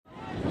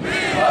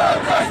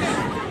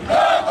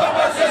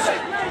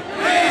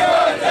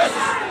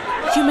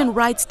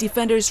human rights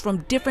defenders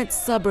from different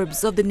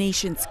suburbs of the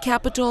nation's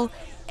capital,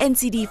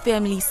 NCD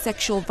Family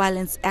Sexual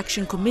Violence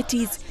Action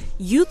Committees,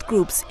 youth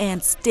groups and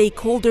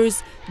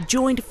stakeholders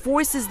joined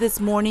forces this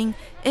morning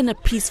in a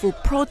peaceful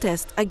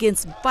protest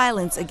against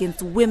violence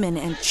against women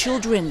and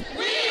children.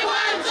 We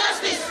want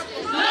justice,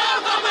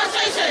 no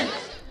compensation.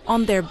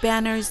 On their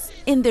banners,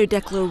 in their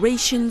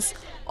declarations,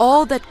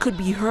 all that could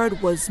be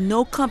heard was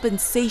no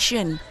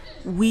compensation.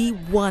 We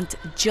want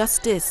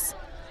justice.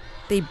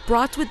 They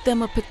brought with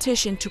them a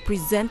petition to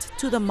present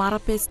to the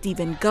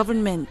Marape-Stephen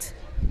government.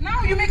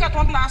 Now you make a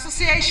total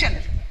association,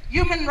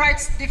 Human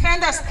Rights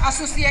Defenders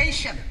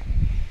Association.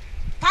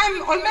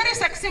 Time already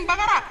sexing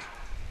bagarak.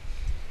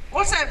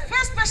 Also,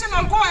 first person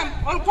I'll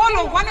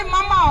go one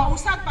mama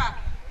usatba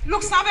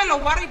look savelo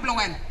worry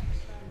blowing.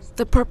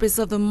 The purpose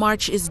of the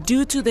march is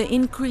due to the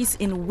increase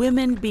in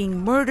women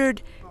being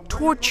murdered,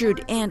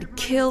 tortured and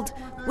killed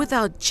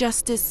without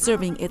justice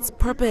serving its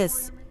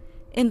purpose.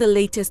 In the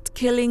latest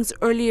killings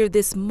earlier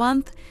this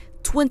month,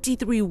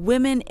 23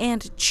 women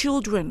and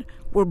children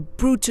were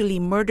brutally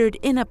murdered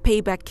in a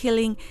payback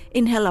killing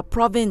in Hela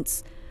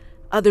province.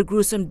 Other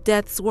gruesome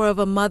deaths were of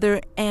a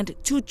mother and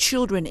 2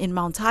 children in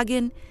Mount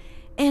Hagen,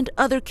 and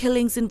other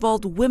killings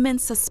involved women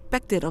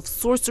suspected of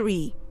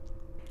sorcery.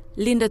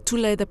 Linda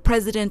Tule, the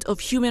president of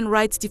Human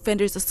Rights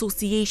Defenders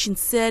Association,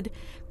 said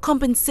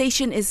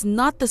compensation is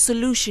not the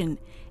solution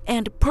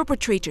and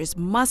perpetrators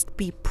must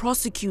be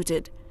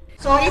prosecuted.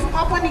 So if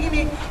Papua New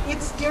Guinea,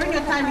 it's during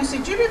your time, you say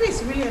GBV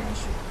is really an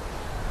issue.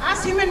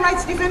 As human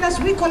rights defenders,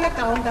 we collect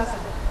our own data.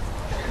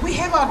 We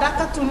have our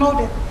data to know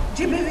that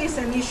GBV is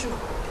an issue.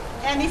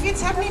 And if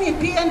it's happening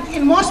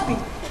in Mosby,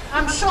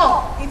 I'm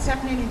sure it's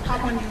happening in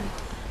Papua New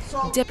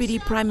Guinea. Deputy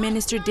Prime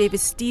Minister David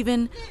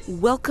Stephen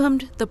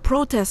welcomed the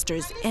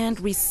protesters and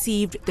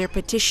received their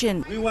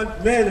petition. We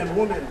want men and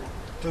women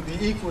to be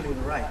equal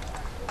in right.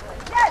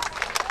 Yes.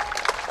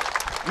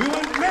 We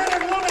want men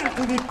and women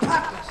to be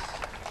partners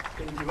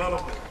in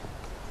development.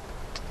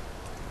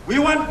 We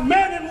want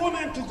men and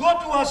women to go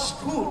to a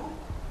school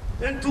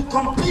and to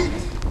compete.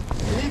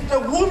 And if the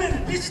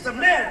woman beats the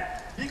man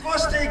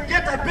because they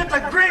get a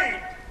better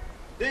grade,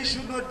 they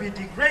should not be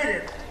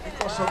degraded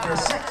because of their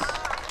sex.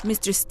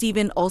 Mr.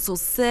 Stephen also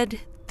said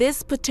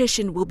this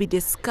petition will be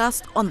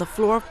discussed on the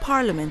floor of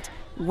Parliament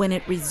when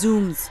it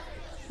resumes.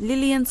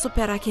 Lilian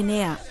Sopera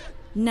Kinea,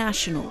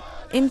 National,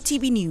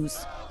 MTV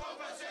News.